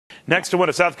Next to one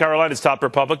of South Carolina's top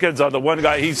Republicans are the one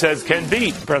guy he says can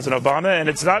beat President Obama, and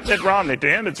it's not Mitt Romney. To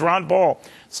him, it's Ron Paul.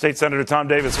 State Senator Tom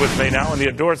Davis with me now, and the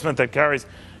endorsement that carries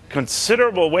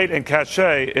considerable weight and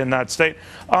cachet in that state.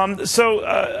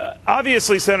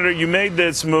 Obviously, Senator, you made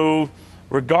this move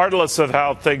regardless of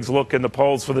how things look in the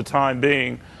polls for the time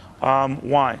being.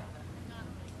 Why?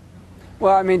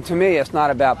 Well, I mean, to me, it's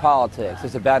not about politics.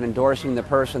 It's about endorsing the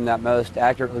person that most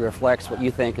accurately reflects what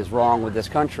you think is wrong with this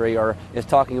country or is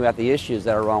talking about the issues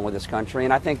that are wrong with this country,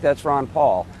 and I think that's Ron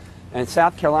Paul. And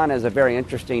South Carolina is a very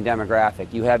interesting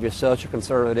demographic. You have your social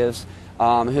conservatives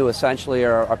who essentially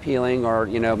are appealing, or,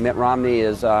 you know, Mitt Romney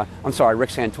is, Rick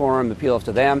Santorum appeals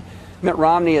to them. Mitt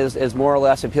Romney is more or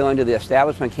less appealing to the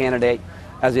establishment candidate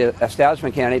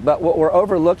but what we're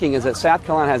overlooking is that South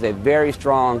Carolina has a very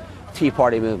strong Tea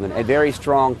Party movement, a very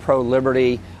strong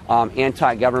pro-liberty,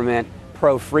 anti-government,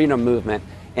 pro-freedom movement.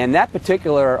 And that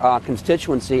particular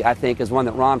constituency, I think, is one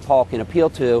that Ron Paul can appeal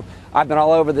to. I've been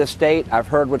all over this state. I've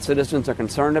heard what citizens are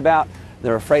concerned about.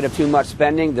 They're afraid of too much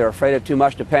spending. They're afraid of too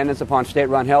much dependence upon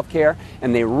state-run health care.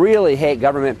 And they really hate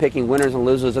government picking winners and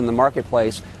losers in the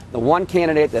marketplace. The one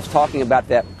candidate that's talking about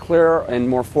that clearer and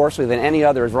more forcefully than any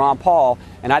other is Ron Paul.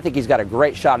 And I think he's got a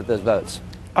great shot at those votes.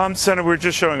 Senator, we're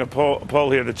just showing a poll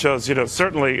here that shows,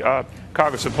 certainly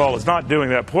Congressman Paul is not doing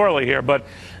that poorly here, but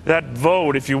that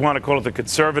vote, if you want to call it the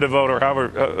conservative vote or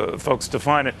however folks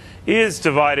define it, is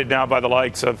divided now by the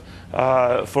likes of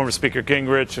former Speaker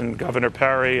Gingrich and Governor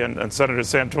Perry and Senator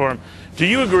Santorum. Do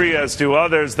you agree, as do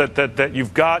others, that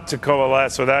you've got to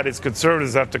coalesce, or that is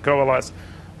conservatives have to coalesce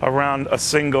around a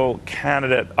single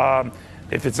candidate?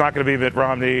 If it's not going to be Mitt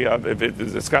Romney,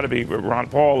 it's got to be Ron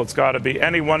Paul, it's got to be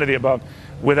any one of the above.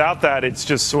 Without that, it's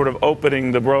just sort of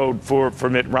opening the road for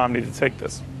Mitt Romney to take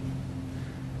this.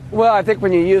 Well, I think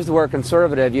when you use the word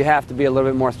conservative, you have to be a little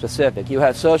bit more specific. You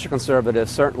have social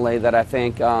conservatives, certainly, that I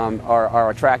think are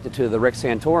attracted to the Rick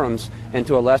Santorums and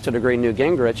to a lesser degree Newt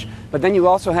Gingrich. But then you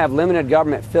also have limited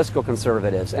government fiscal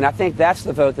conservatives. And I think that's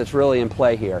the vote that's really in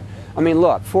play here. I mean,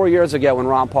 look, 4 years ago when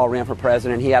Ron Paul ran for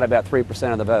president, he had about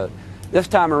 3% of the vote. This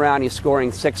time around, he's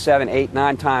scoring 6, 7, 8,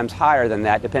 9 times higher than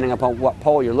that, depending upon what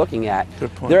poll you're looking at.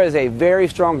 Good point. There is a very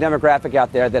strong demographic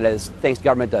out there that thinks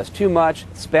government does too much,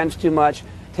 spends too much,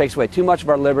 takes away too much of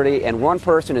our liberty, and one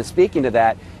person is speaking to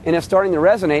that, and it's starting to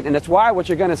resonate. And it's why what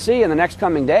you're going to see in the next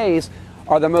coming days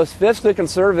are the most fiscally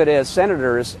conservative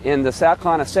senators in the South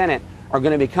Carolina Senate are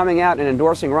going to be coming out and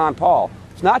endorsing Ron Paul.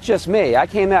 It's not just me. I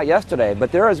came out yesterday,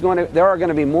 but there are going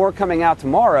to be more coming out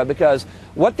tomorrow, because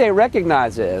what they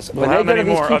recognize is when they go to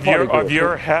these Tea Party groups, of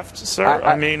your heft, sir.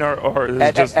 Or is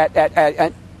it just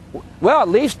well,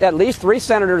 at least 3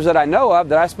 senators that I know of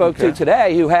that I spoke to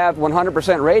today who have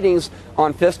 100% ratings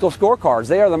on fiscal scorecards.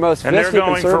 They are the most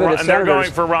fiscally conservative senators. They're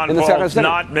going for Ron Paul,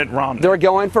 not Mitt Romney. They're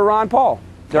going for Ron Paul.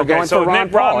 They're going for Ron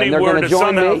Paul, and they're going to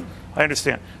join me. I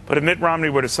understand, but if Mitt Romney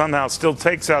were to somehow still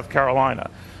take South Carolina,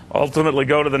 ultimately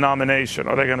go to the nomination,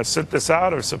 are they going to sit this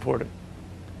out or support it?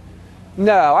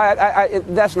 No,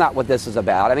 that's not what this is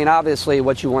about. I mean, obviously,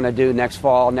 what you want to do next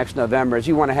fall, next November, is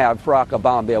you want to have Barack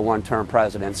Obama be a one-term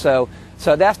president. So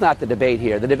that's not the debate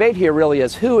here. The debate here really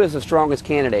is who is the strongest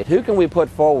candidate? Who can we put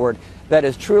forward that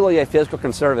is truly a fiscal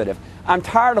conservative? I'm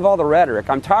tired of all the rhetoric.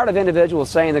 I'm tired of individuals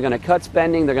saying they're going to cut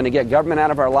spending, they're going to get government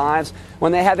out of our lives,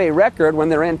 when they have a record, when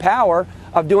they're in power,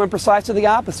 of doing precisely the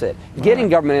opposite, getting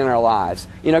government in our lives,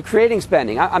 creating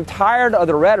spending. I'm tired of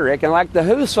the rhetoric, and like the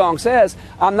Who song says,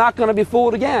 I'm not going to be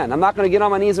fooled again. I'm not going to get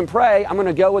on my knees and pray. I'm going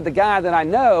to go with the guy that I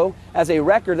know has a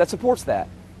record that supports that.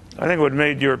 I think what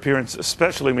made your appearance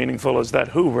especially meaningful is that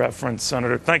Who reference,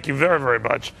 Senator. Thank you very, very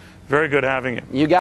much. Very good having you. You got